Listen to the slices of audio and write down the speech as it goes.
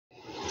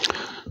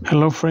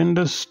Hello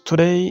friends,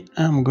 today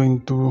I'm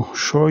going to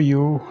show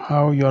you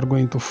how you are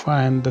going to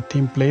find the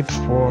template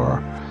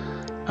for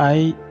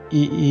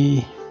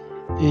IEEE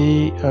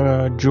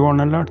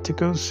journal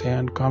articles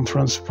and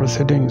conference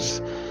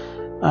proceedings.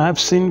 I've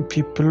seen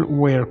people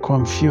were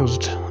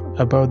confused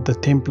about the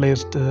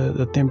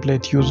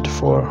template used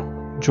for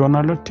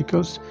journal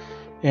articles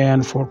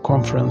and for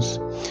conference.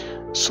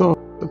 So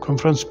the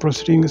conference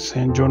proceedings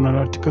and journal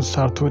articles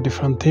are two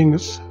different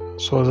things.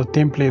 So the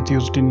template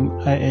used in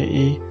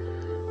IEEE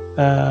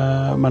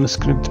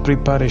manuscript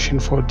preparation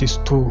for these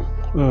two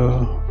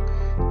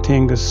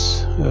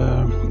things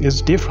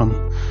is different.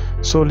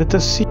 So let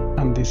us see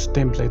on these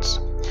templates.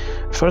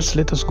 First,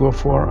 let us go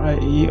for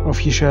IEEE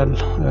official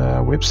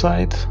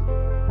website.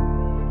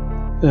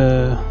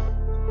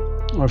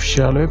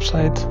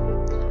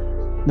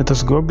 Let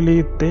us Google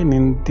it. Then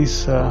in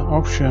this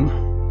option,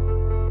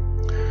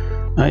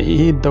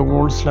 IEEE, the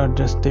world's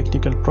largest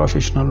technical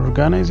professional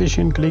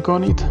organization, click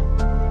on it,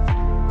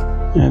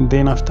 and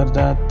then after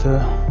that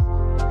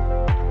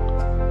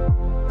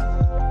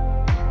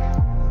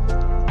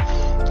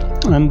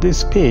on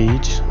this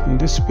page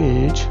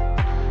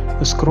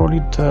scroll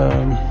it.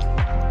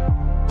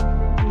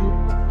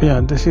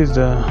 This is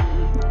the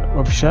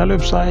official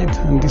website,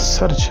 and this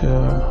search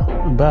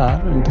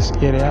bar in this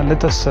area,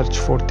 let us search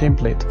for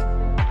template.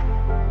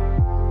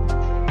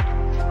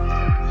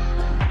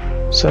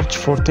 Search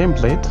for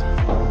template.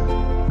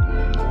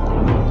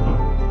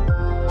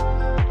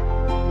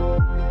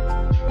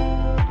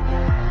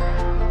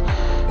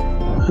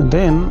 And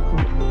then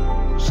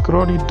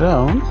scroll it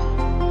down.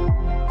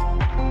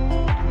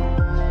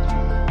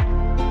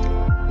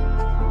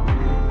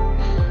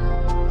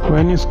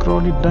 When you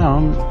scroll it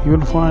down,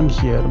 you'll find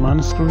here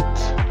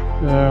manuscript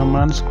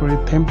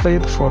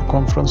template for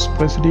conference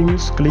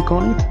proceedings. Click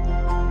on it.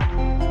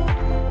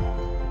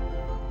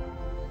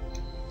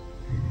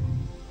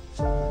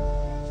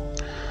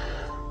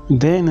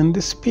 Then in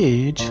this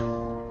page,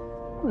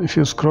 if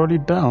you scroll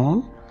it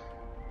down,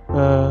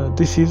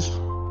 this is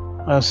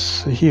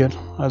as here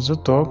at the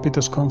top. It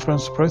is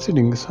conference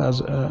proceedings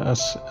as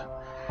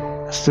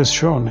this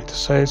shown. It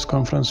says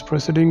conference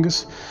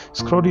proceedings.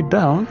 Scroll it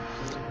down.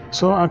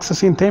 So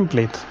accessing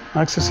template,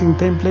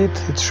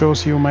 it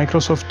shows you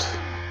Microsoft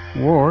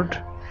Word,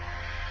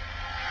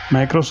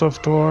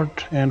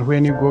 and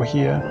when you go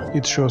here,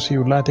 it shows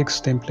you LaTeX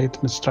template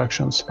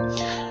instructions.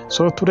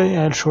 So today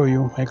I'll show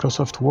you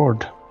Microsoft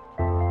Word.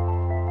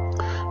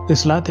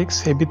 This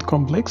LaTeX a bit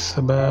complex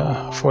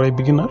for a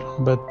beginner,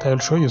 but I'll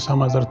show you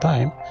some other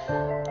time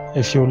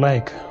if you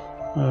like.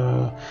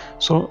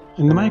 So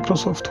in the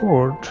Microsoft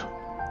Word,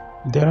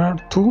 there are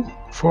two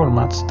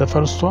formats. The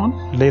first one,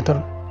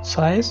 letter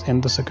size,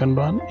 and the second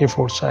one,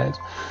 A4 size.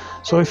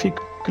 So if you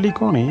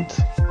click on it,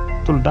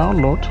 it will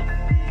download.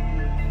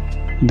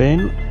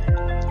 Then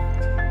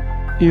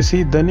you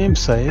see the name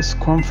size,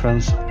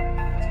 conference,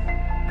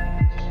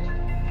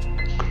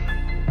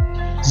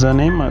 the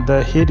name,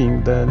 the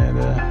heading, the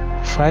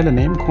file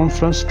name,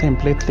 conference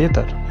template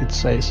letter, it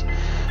says.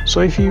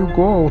 So if you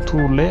go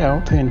to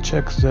layout and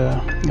check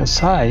the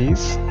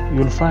size,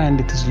 you'll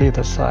find it is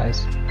letter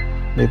size.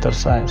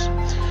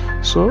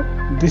 So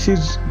this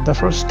is the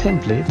first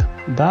template.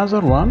 The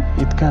other one,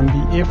 it can be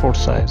A4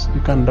 size.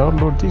 You can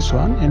download this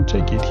one and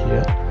check it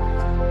here.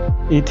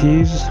 It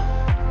is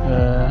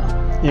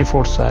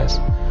A4 size,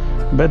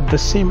 but the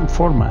same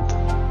format.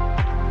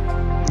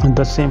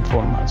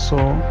 So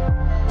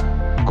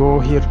go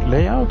here,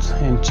 layout,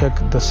 and check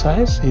the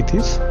size. It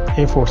is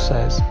A4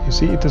 size. You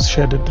see, it is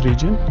shaded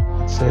region.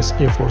 It says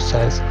A4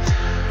 size.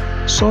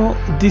 So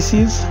this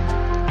is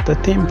the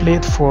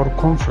template for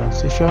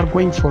conference. If you are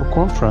going for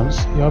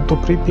conference, you have to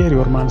prepare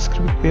your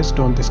manuscript based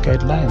on these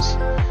guidelines.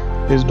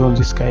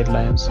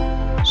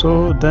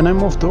 So the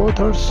name of the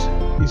authors,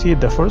 you see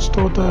the first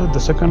author, the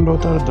second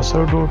author, the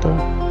third author,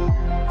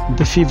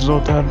 the fifth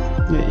author.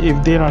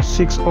 If there are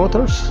 6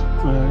 authors,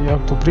 you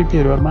have to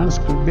prepare your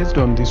manuscript based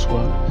on this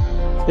one.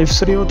 If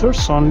 3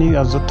 authors, only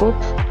at the top,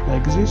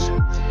 like this.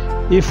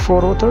 If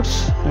 4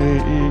 authors,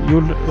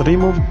 you'll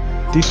remove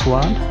this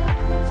one,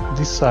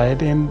 this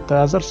side and the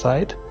other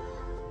side,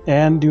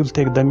 and you'll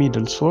take the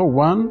middle. So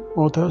 1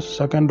 author,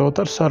 second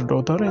author, third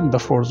author, and the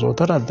 4th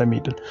author at the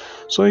middle.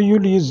 So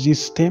you'll use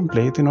this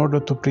template in order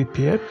to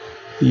prepare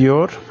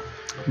your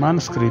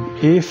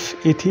manuscript if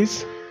it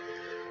is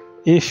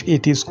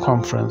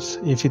conference.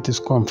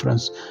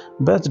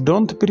 But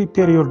don't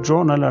prepare your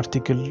journal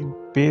article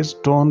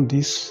based on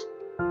this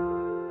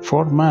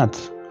format.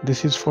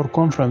 This is for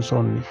conference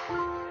only,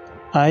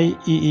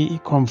 IEEE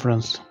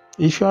conference.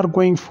 If you are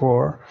going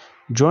for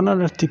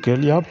journal article,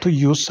 you have to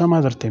use some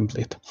other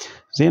template.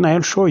 Then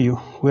I'll show you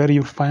where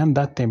you find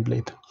that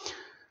template.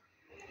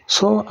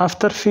 So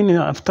after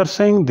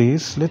saying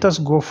this, let us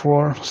go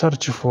for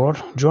search for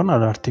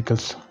journal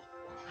articles.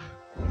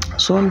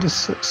 So in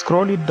this,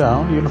 scroll it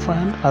down, you'll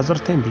find other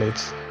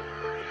templates.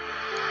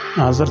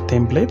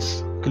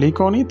 Click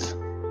on it,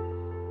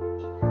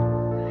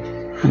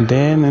 and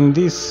then in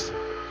this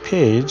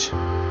page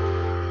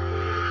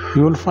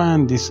you will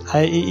find this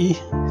IEEE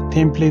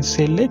template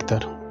selector.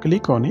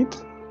 Click on it,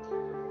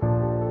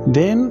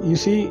 Then you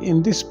see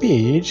in this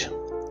page,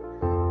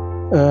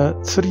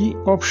 3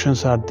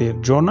 options are there: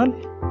 journal,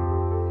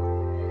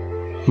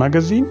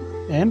 magazine,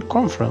 and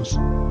conference.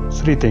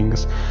 3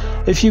 things.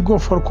 If you go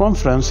for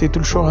conference, it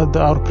will show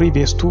our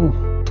previous two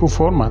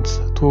formats,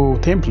 2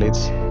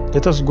 templates.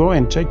 Let us go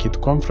and check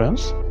it.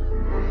 Conference,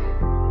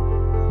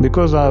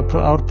 because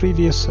our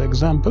previous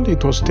example,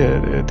 it was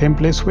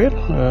templates where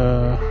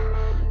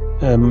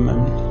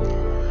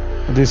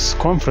this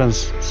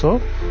conference. So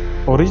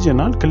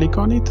original, click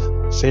on it,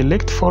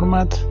 select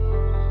format.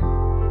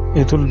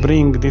 It will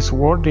bring this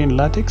Word in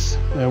LaTeX.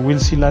 We'll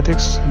see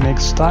LaTeX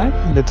next time.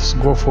 Let us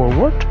go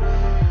forward.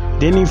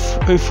 Then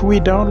if we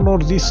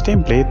download this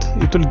template,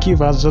 it will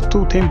give us the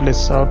 2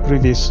 templates our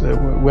previous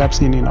we have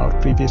seen in our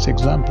previous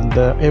example,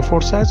 the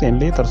A4 size and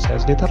letter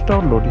size. Let us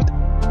download it.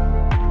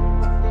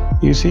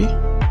 You see,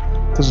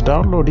 it is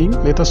downloading.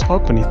 Let us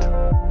open it.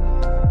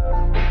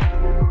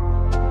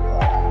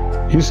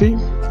 You see,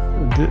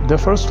 the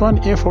first one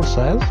A4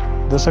 size,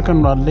 the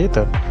second one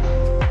letter.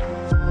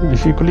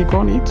 If you click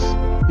on it,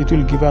 it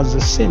will give us the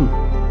same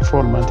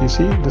format. You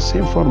see, the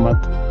same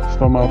format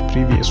from our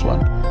previous one.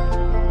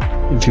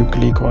 If you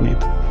click on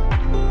it,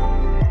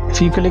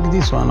 if you click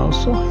this one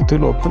also, it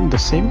will open the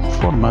same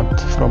format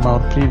from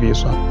our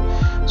previous one.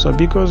 So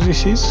because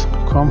this is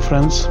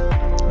conference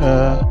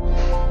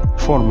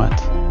format,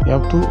 you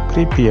have to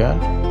prepare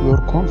your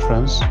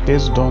conference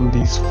based on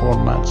these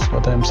formats,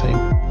 what I'm saying.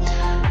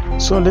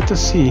 So let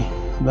us see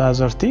the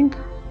other thing.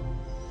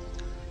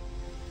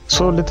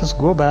 So let us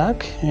go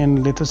back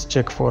and let us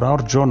check for our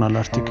journal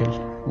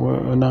article.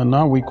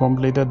 Now we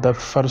completed the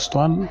first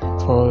one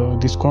for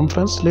this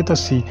conference. Let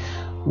us see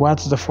what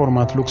the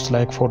format looks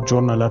like for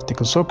journal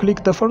article. So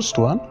click the first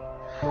one.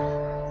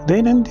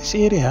 Then in this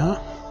area,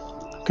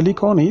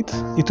 click on it.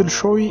 It will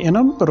show you a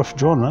number of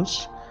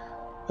journals.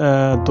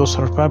 Those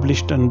are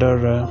published under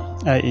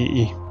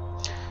IEEE.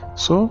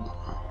 So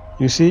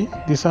you see,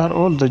 these are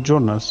all the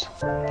journals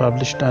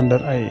published under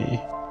IEEE.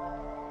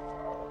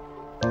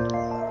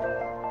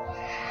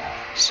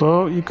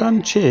 So you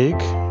can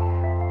check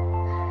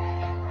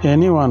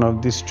any one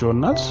of these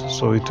journals.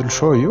 So it will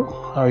show you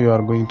how you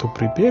are going to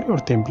prepare your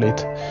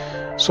template.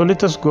 So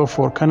let us go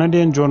for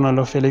Canadian Journal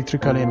of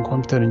Electrical and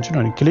Computer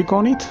Engineering. Click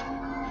on it.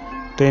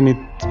 Then it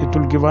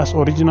will give us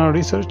original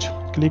research.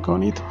 Click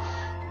on it.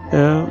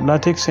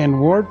 LaTeX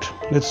and Word.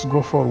 Let's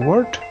go for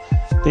Word.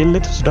 Then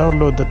let us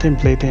download the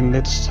template and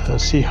let's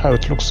see how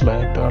it looks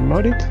like.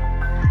 Download it.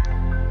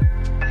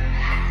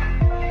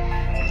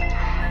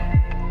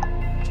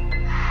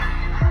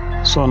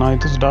 So now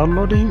it is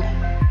downloading.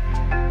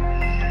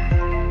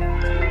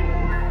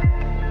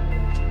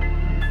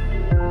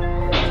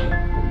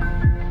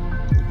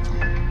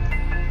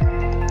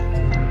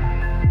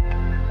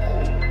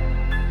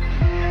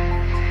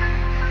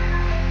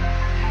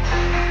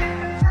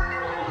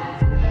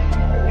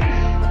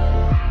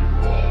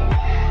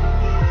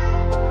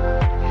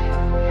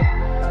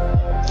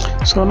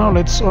 So now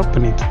let's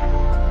open it.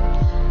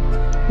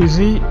 You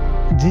see,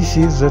 this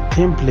is the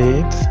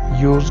template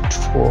used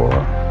for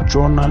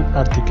journal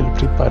article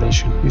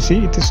preparation. You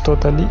see, it is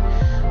totally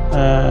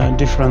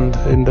different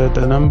in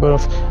the number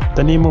of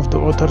the name of the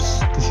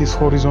authors. This is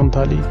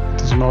horizontally.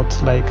 It is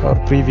not like our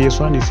previous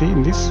one. You see,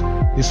 in this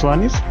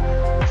one is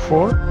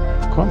for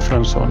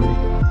conference only,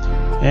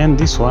 and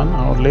this one,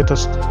 the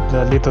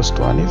latest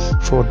one, is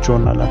for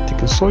journal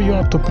articles. So you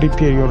have to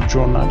prepare your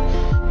journal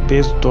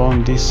based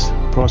on this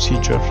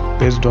procedure,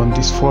 based on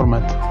this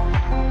format,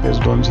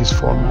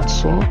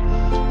 So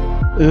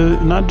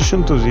in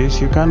addition to this,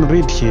 you can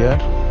read here,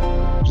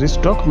 this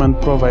document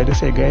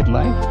provides a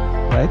guideline,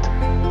 right,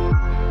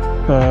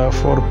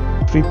 for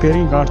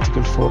preparing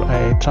article for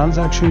a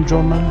transaction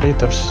journal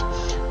letters.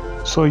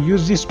 So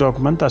use this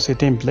document as a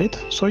template.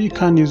 So you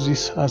can use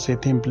this as a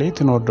template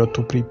in order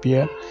to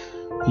prepare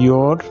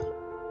your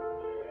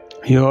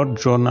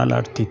journal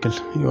article.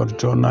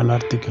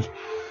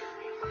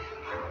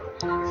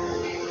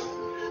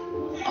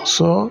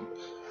 So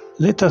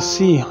let us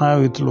see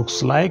how it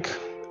looks like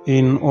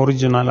in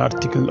original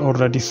article.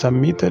 Already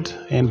submitted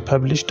and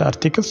published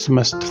articles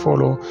must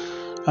follow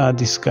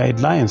these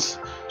guidelines.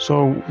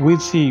 So we'll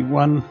see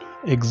two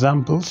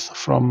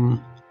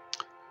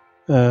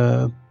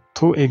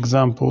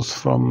examples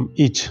from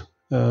each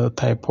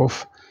type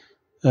of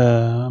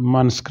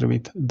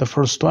manuscript. The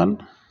first one,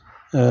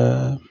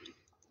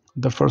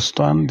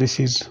 this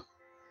is,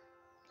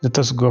 let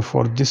us go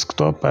for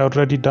desktop. I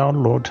already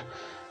download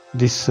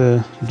this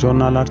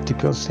journal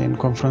articles and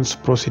conference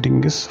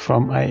proceedings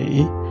from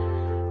IEEE.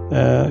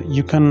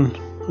 You can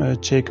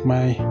check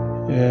my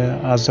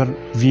other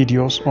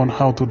videos on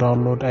how to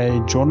download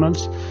IEEE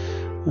journals.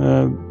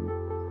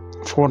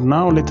 For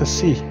now, let us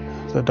see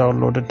the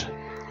downloaded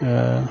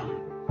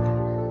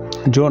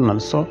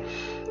journals. So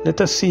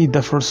let us see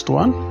the first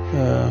one,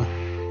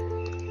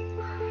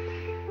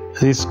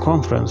 this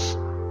conference.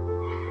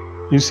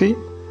 You see,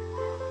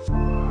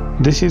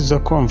 this is the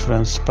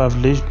conference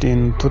published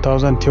in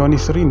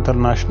 2023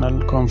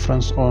 International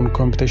Conference on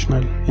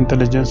Computational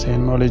Intelligence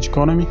and Knowledge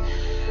Economy.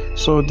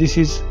 So this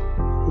is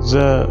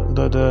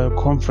the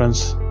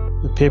conference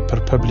paper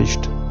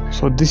published.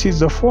 So this is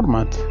the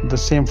format, the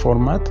same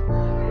format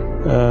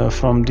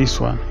from this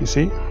one. You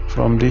see,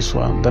 from this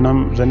one, the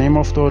name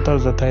of the author,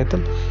 the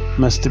title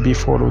must be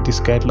follow these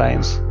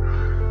guidelines.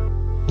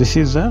 This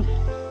is one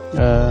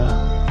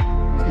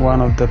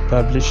of the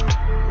published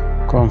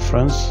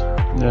conference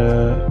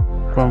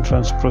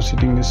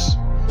proceedings.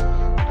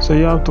 So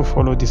you have to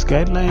follow this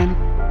guideline.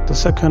 The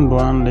second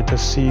one, let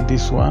us see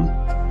this one.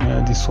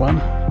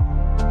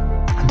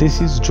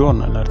 This is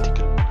journal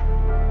article.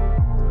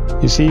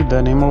 You see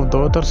the name of the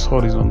authors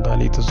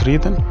horizontally it is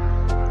written.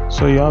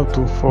 So you have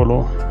to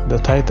follow the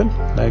title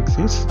like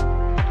this.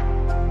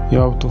 You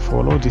have to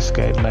follow this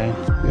guideline.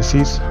 This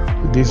is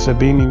the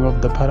beginning of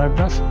the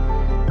paragraph.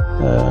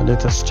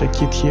 Let us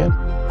check it here.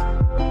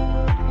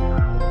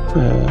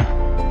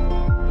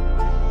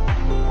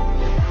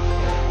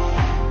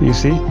 You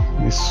see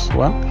this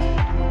one,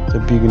 the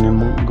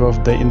beginning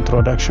of the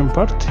introduction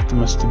part, it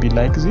must be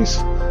like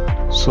this.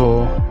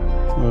 So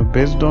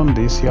based on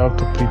this, you have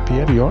to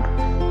prepare your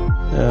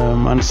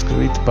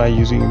manuscript by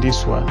using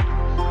this one,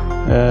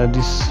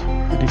 this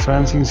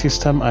referencing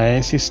system,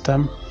 IEEE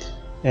system,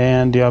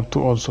 and you have to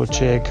also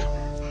check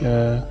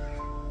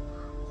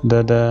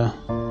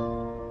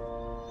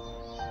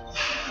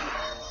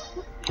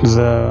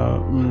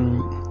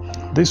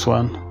this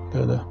one.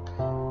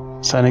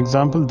 As an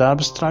example, the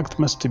abstract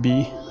must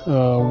be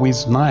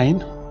with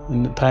 9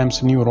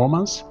 times New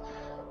Romans,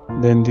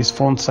 then this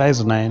font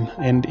size 9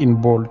 and in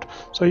bold.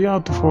 So you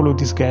have to follow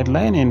this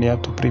guideline and you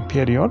have to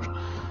prepare your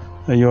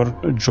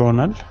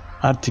journal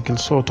article.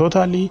 So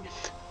totally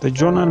the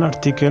journal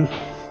article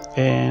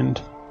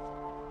and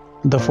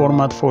the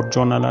format for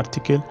journal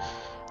article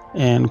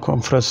and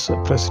conference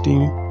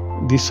proceeding,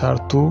 these are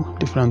two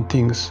different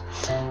things.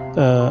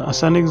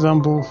 As an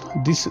example,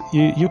 this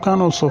you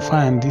can also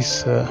find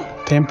this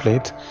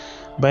template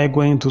by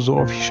going to the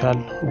official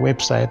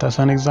website. As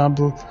an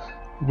example,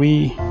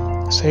 we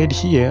said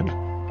here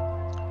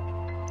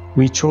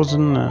we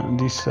chosen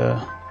the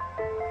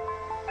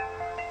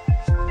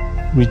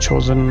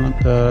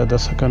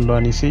second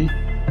one. You see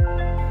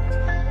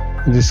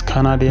this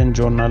Canadian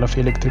Journal of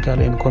Electrical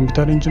and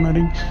Computer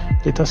Engineering.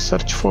 Let us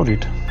search for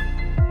it.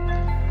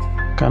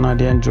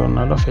 Canadian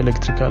Journal of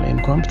Electrical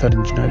and Computer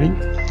Engineering.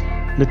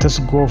 Let us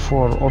go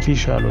for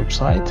official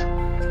website,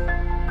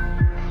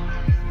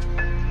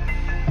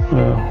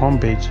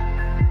 homepage.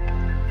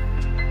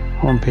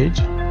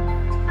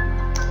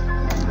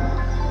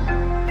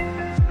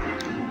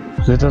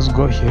 Let us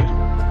go here.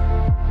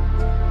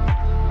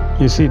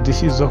 You see,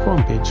 this is the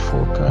homepage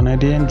for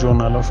Canadian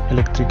Journal of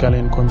Electrical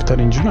and Computer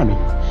Engineering.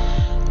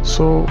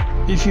 So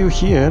if you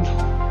here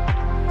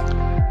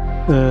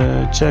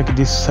check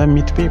this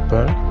submit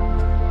paper,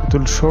 it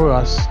will show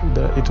us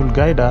it will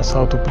guide us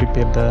how to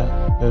prepare the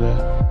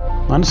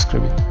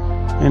manuscript.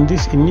 And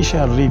this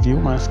initial review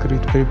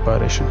manuscript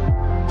preparation,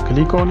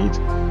 click on it.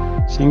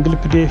 Single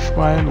PDF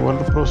file,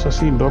 word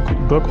processing,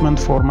 document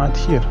format.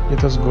 Here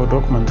let us go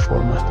document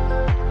format.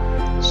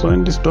 So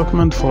in this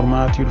document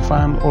format you'll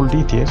find all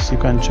details. You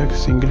can check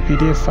single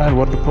PDF file,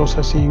 word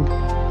processing,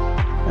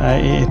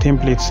 a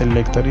template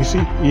selector. You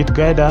see, it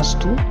guides us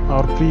to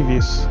our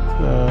previous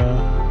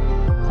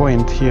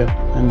point here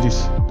in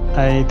this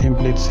IEEE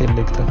template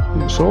selector.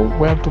 So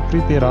we have to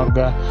prepare our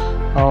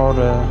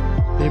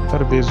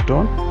paper based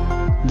on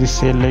this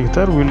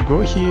selector. We'll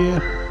go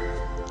here,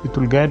 it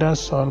will guide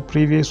us our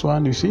previous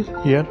one. You see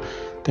here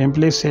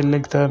template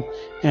selector,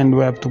 and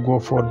we have to go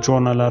for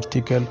journal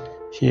article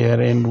here,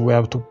 and we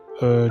have to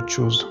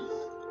choose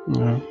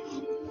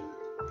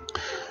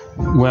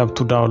we have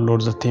to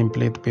download the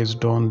template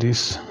based on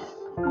this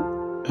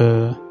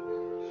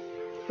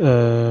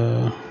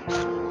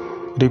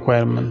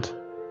requirement.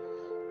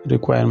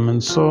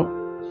 So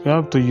you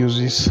have to use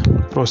this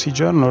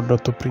procedure in order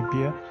to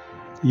prepare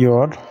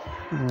your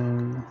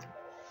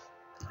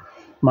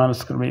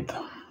manuscript.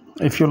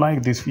 If you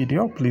like this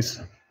video,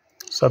 please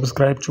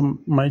subscribe to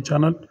my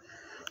channel,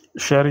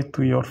 share it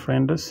to your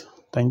friends.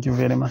 Thank you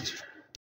very much.